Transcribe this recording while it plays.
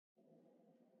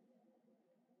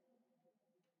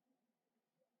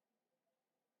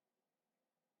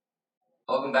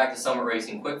Welcome back to Summit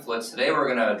Racing Quick Flips. Today we're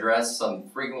going to address some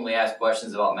frequently asked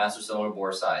questions about master cylinder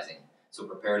bore sizing, so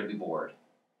prepare to be bored.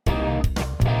 In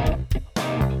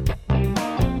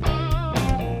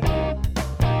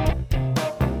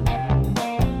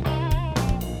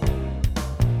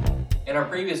our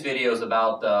previous videos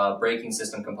about braking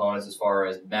system components as far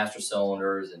as master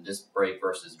cylinders and disc brake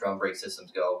versus drum brake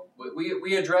systems go,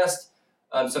 we addressed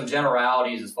some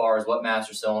generalities as far as what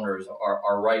master cylinders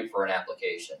are right for an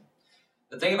application.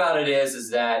 The thing about it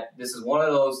is that this is one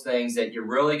of those things that you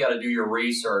really got to do your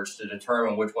research to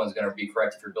determine which one's going to be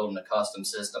correct if you're building a custom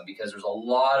system, because there's a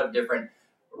lot of different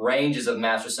ranges of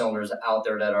master cylinders out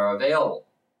there that are available.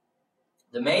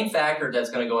 The main factor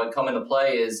that's going to come into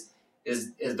play is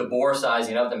the bore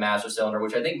sizing of the master cylinder,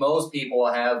 which I think most people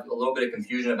have a little bit of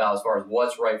confusion about as far as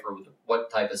what's right for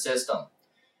what type of system.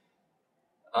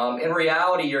 In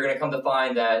reality, you're going to come to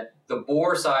find that the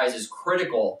bore size is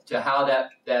critical to how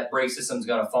that brake system is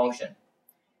going to function.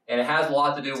 And it has a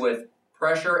lot to do with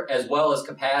pressure as well as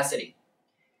capacity.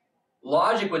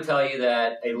 Logic would tell you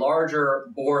that a larger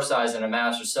bore size in a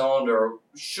master cylinder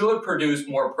should produce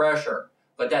more pressure,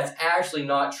 but that's actually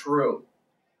not true.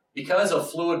 Because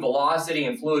of fluid velocity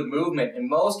and fluid movement, in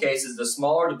most cases, the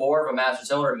smaller the bore of a master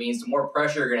cylinder means the more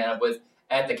pressure you're going to end up with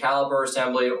at the caliper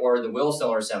assembly or the wheel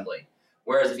cylinder assembly.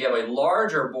 Whereas if you have a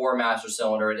larger bore master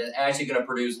cylinder, it's actually going to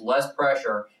produce less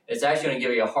pressure. It's actually going to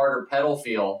give you a harder pedal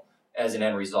feel as an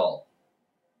end result.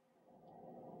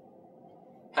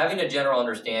 Having a general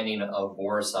understanding of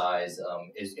bore size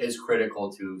is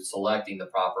critical to selecting the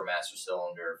proper master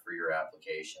cylinder for your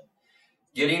application.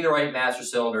 Getting the right master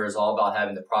cylinder is all about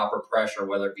having the proper pressure,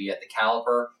 whether it be at the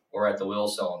caliper or at the wheel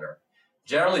cylinder.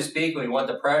 Generally speaking, we want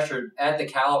the pressure at the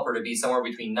caliper to be somewhere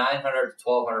between 900 to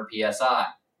 1200 psi.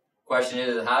 Question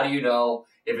is, how do you know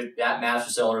if that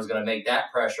master cylinder is going to make that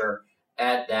pressure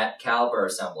at that caliper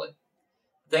assembly?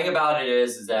 The thing about it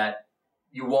is that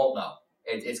you won't know.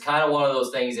 It's kind of one of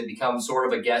those things that becomes sort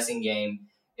of a guessing game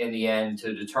in the end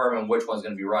to determine which one's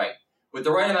going to be right. With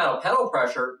the right amount of pedal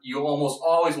pressure, you almost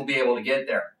always will be able to get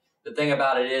there. The thing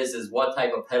about it is what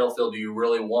type of pedal feel do you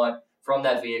really want from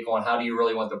that vehicle, and how do you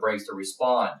really want the brakes to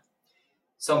respond?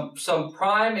 Some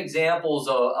prime examples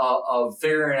of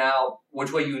figuring out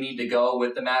which way you need to go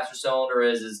with the master cylinder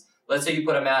is let's say you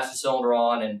put a master cylinder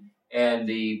on and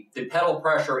the pedal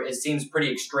pressure, it seems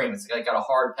pretty extreme. It's got a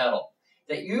hard pedal.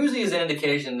 That usually is an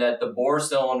indication that the bore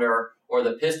cylinder or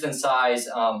the piston size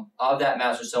of that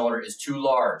master cylinder is too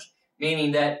large,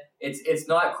 meaning that it's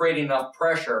not creating enough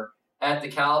pressure at the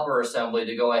caliper assembly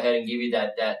to go ahead and give you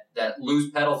that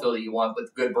loose pedal feel that you want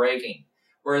with good braking.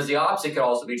 Whereas the opposite could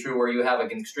also be true, where you have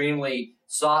an extremely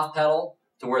soft pedal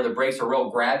to where the brakes are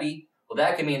real grabby. Well,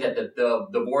 that can mean that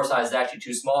the bore size is actually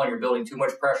too small and you're building too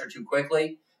much pressure too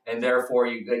quickly, and therefore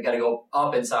you got to go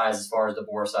up in size as far as the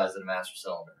bore size of the master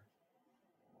cylinder.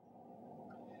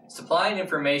 Supplying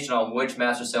information on which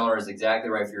master cylinder is exactly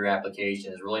right for your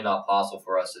application is really not possible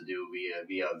for us to do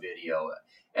via video.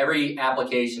 Every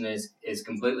application is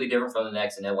completely different from the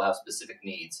next, and it will have specific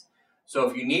needs. So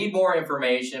if you need more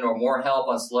information or more help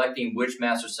on selecting which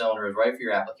master cylinder is right for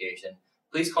your application,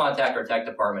 please contact our tech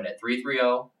department at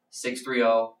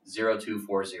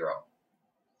 330-630-0240.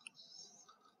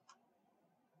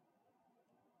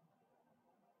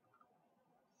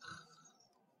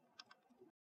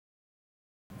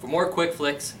 For more quick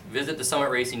flicks, visit the Summit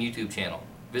Racing YouTube channel.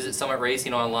 Visit Summit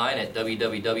Racing online at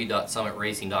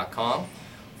www.summitracing.com.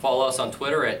 Follow us on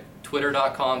Twitter at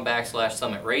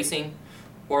twitter.com/SummitRacing,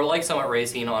 or like Summit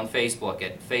Racing on Facebook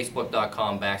at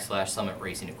facebook.com/Summit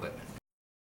Racing Equipment.